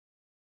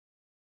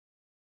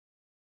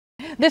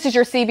This is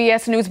your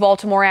CBS News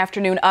Baltimore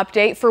afternoon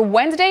update for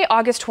Wednesday,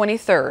 August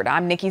 23rd.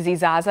 I'm Nikki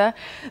Zizaza.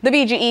 The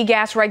BGE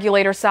gas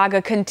regulator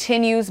saga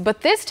continues,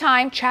 but this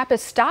time CHAP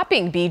is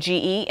stopping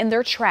BGE in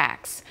their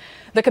tracks.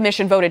 The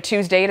commission voted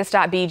Tuesday to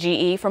stop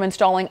BGE from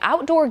installing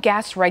outdoor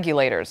gas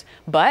regulators.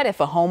 But if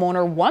a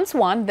homeowner wants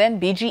one, then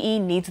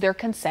BGE needs their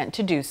consent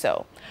to do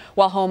so.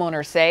 While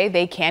homeowners say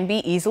they can be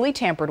easily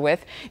tampered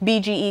with,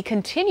 BGE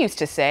continues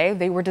to say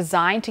they were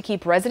designed to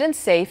keep residents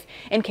safe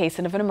in case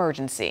of an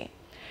emergency.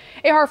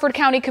 A Harford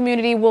County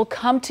community will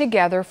come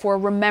together for a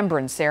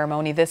remembrance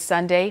ceremony this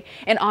Sunday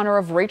in honor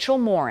of Rachel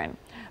Morin.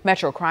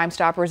 Metro Crime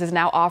Stoppers is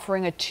now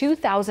offering a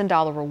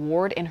 $2,000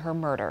 reward in her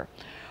murder.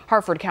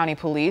 Harford County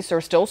police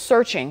are still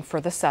searching for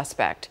the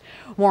suspect.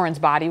 Morin's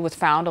body was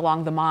found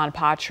along the Ma and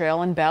Pa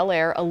Trail in Bel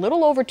Air a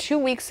little over 2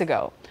 weeks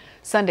ago.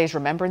 Sunday's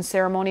remembrance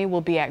ceremony will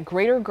be at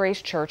Greater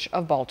Grace Church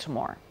of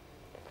Baltimore.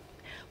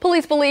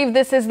 Police believe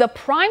this is the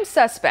prime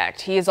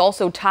suspect. He is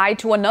also tied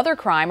to another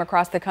crime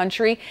across the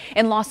country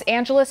in Los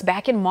Angeles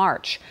back in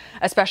March.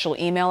 A special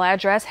email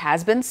address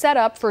has been set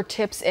up for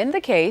tips in the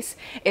case.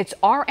 It's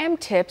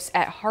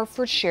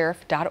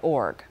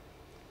rmtips@hartfordsheriff.org.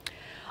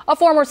 A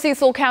former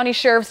Cecil County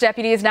Sheriff's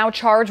deputy is now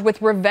charged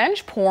with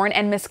revenge porn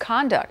and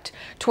misconduct.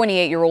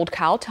 28-year-old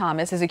Kyle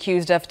Thomas is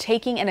accused of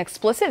taking an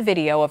explicit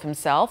video of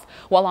himself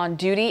while on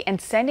duty and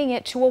sending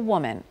it to a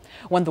woman.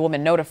 When the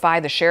woman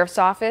notified the sheriff's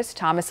office,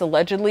 Thomas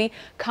allegedly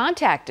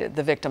contacted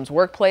the victim's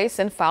workplace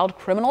and filed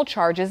criminal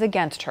charges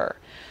against her.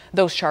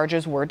 Those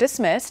charges were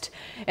dismissed.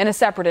 In a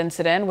separate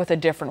incident with a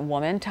different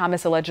woman,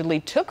 Thomas allegedly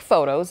took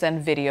photos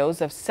and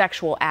videos of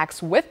sexual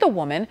acts with the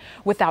woman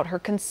without her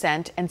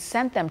consent and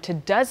sent them to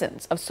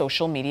dozens of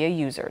social media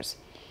users.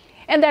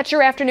 And that's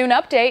your afternoon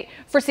update.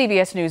 For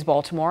CBS News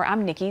Baltimore,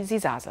 I'm Nikki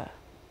Zizaza.